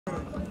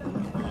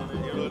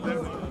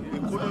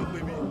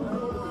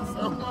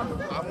I'm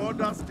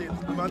other states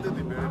demanded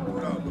the very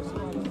program.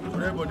 So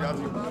everybody has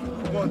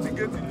one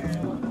ticket in the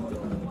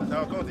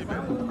now not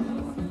even.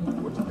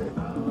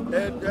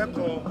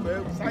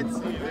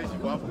 Sightseeing is you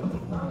have.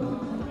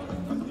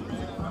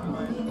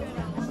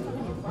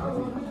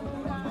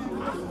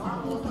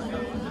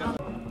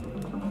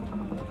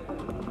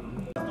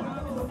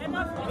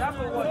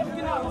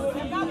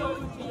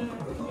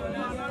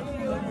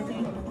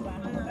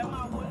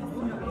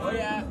 Oh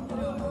yeah.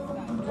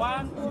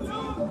 1, 2,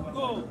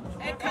 go.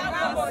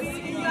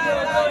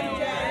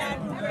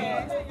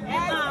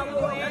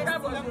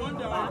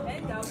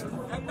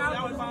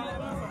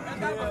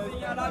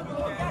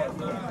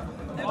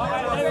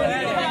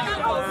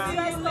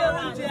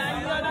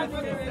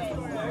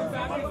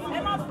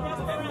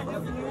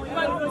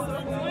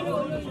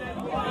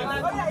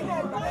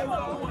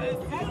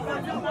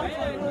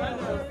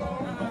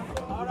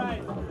 All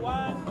right,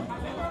 1,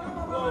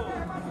 go.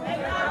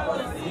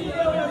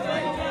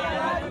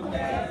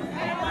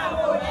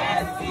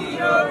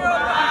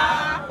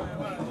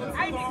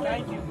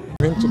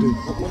 Today.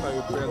 What are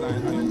your prayer line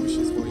and your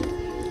wishes for you?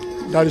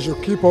 That you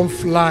should keep on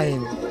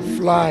flying.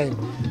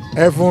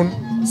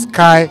 Heaven,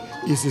 sky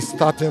is the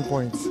starting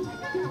point.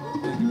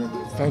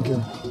 Thank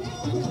you.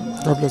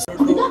 God bless. And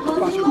for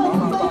those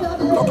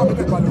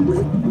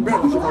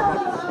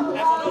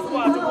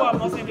who have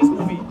not seen this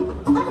movie,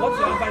 what's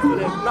your advice to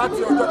them?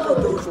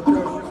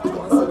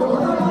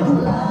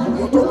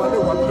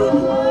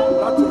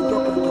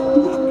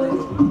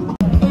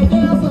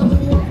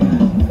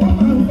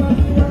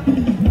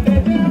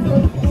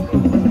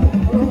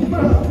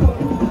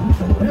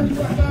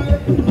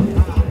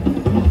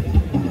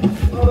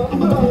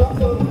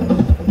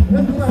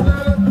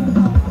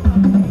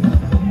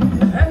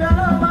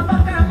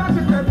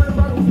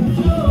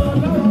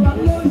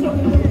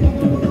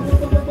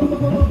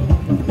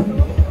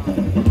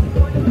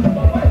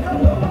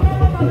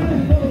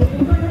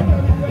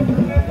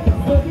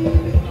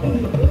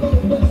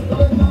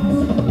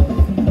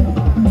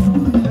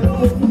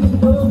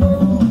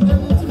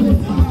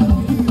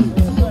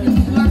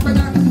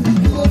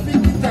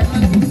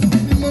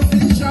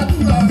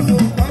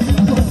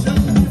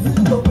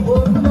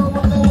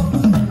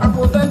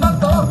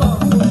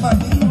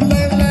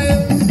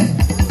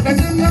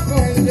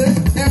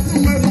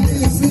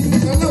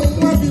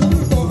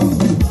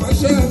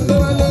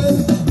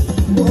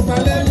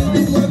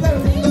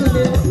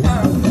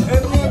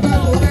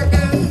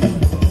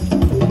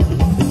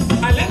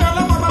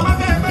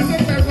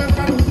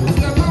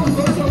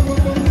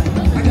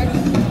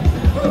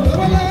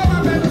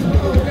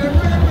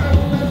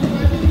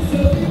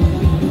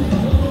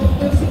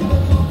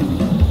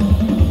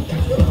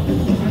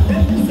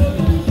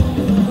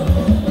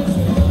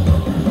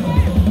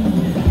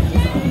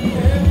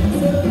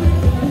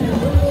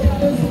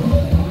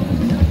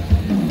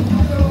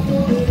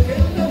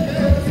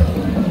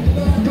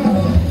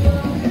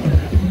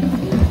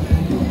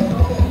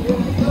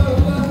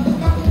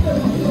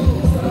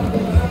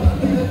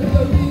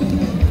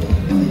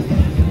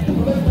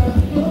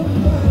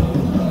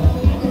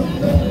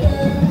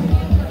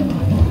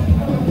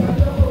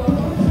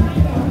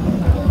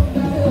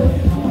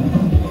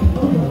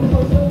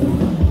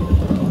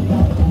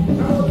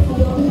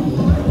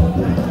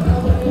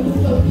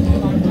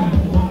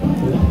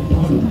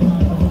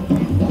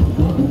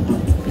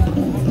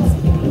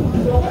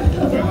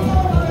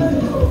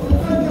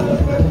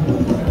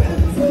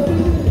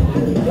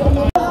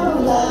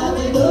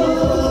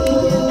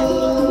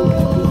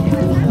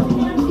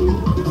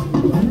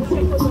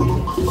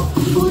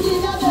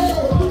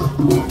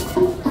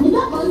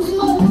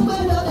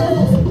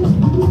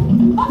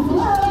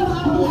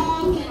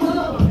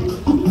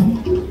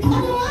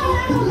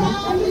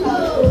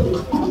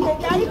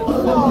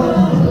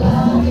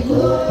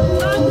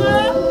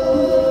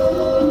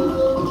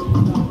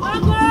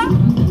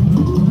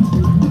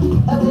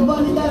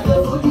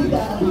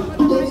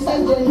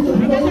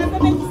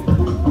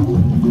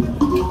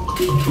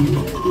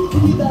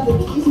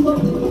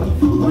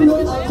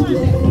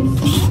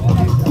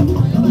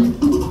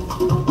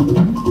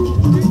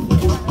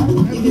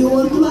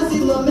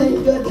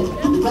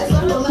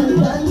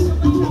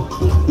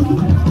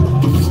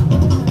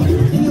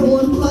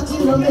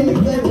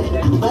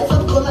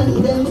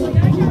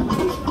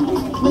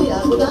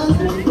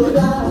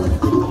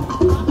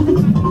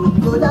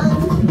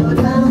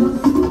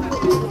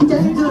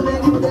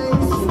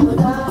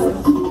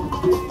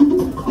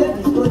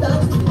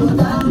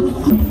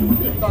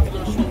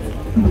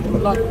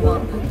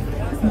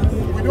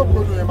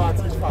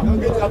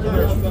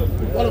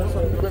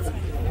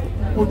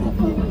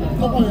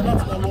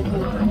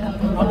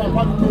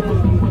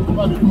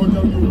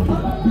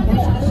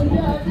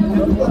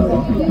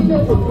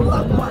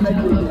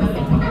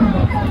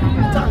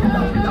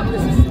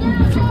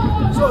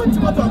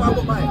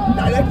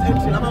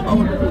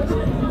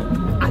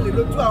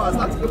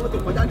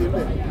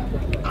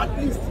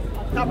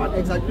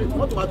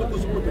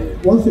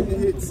 Once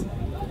again,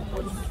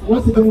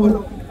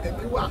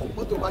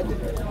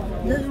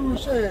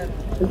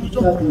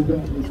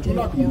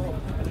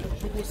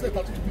 will say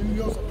that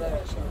millions of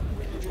naira.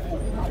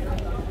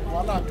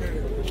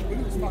 We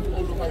need to start all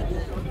over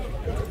again.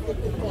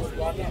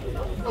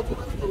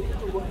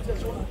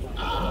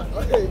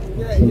 Okay,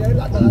 yeah,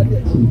 that's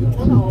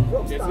on our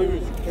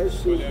program.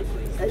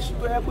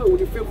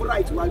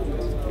 Favorite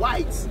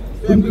white.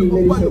 Good evening,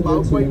 ladies and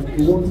gentlemen.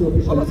 We want to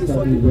officially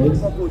start the event.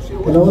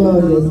 Can all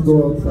of us go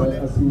outside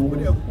as you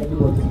want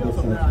everybody to get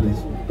started,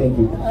 please? Thank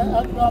you.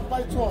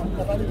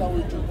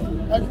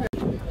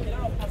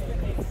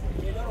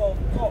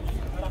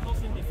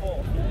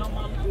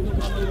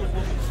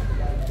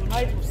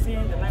 Tonight we've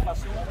seen the live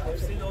assume, we've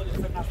seen all the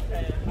different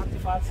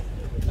artifacts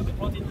that we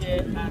brought in here,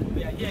 and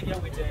we are here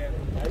again with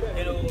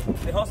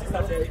the horses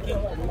that the king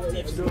of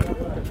thieves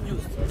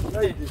used.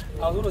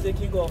 I was going to say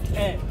king of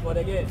air, but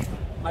again,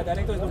 my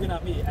director is looking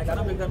at me. I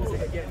cannot make that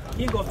mistake again.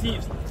 King of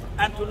thieves.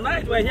 And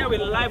tonight we're here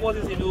with live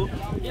horses, It's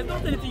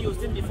not anything you've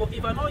seen before. If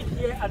you're not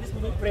here at this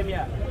movie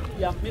premiere,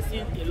 you are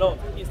missing a lot.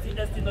 It's still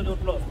ST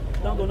Plus.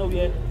 Don't go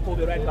nowhere, we'll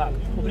be right back.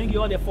 We'll bring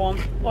you all the fun,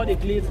 all the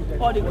glitz,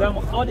 all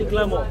the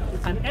glamour,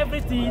 and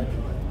everything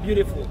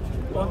beautiful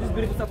on this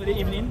beautiful Saturday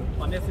evening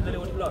on ST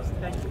Plus.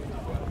 Thank you.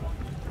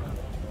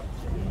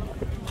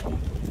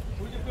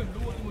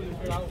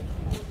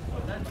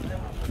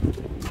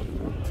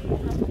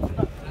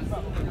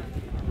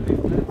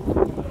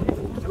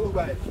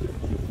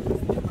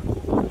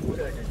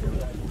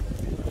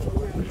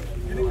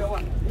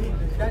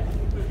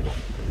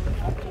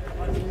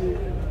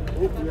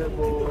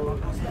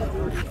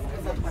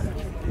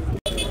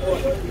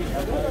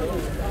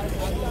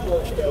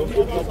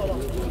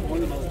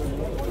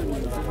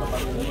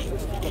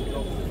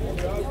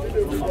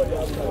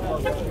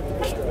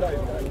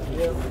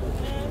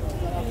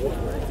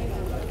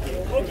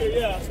 Okay,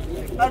 yeah.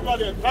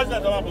 Everybody,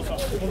 President Amabusa.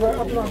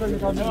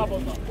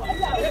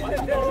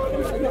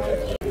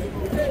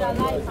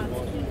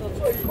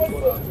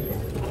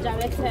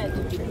 Directed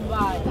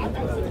by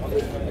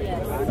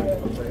yes.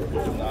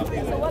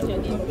 So what's your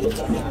name?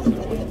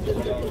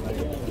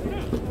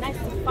 Nice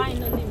to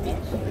finally meet you.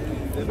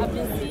 I've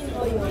been seeing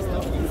all your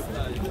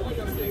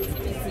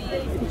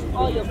creativity,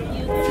 all your beauty,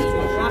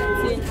 your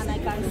acting, and I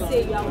can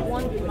say you are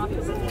one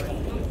remarkable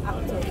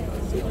actor.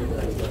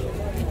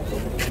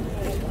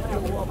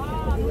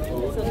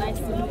 So nice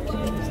to meet you.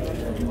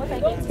 What I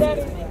get to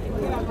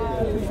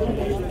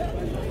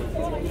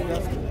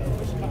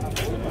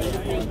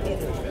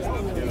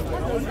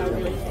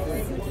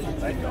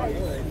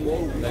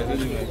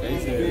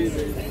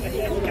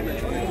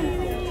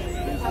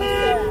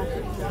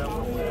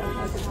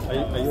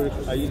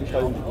Are you can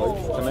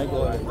I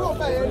go ahead?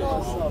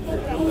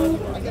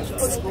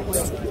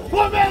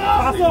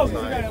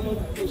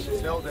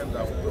 Tell them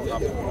that we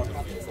don't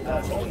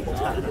have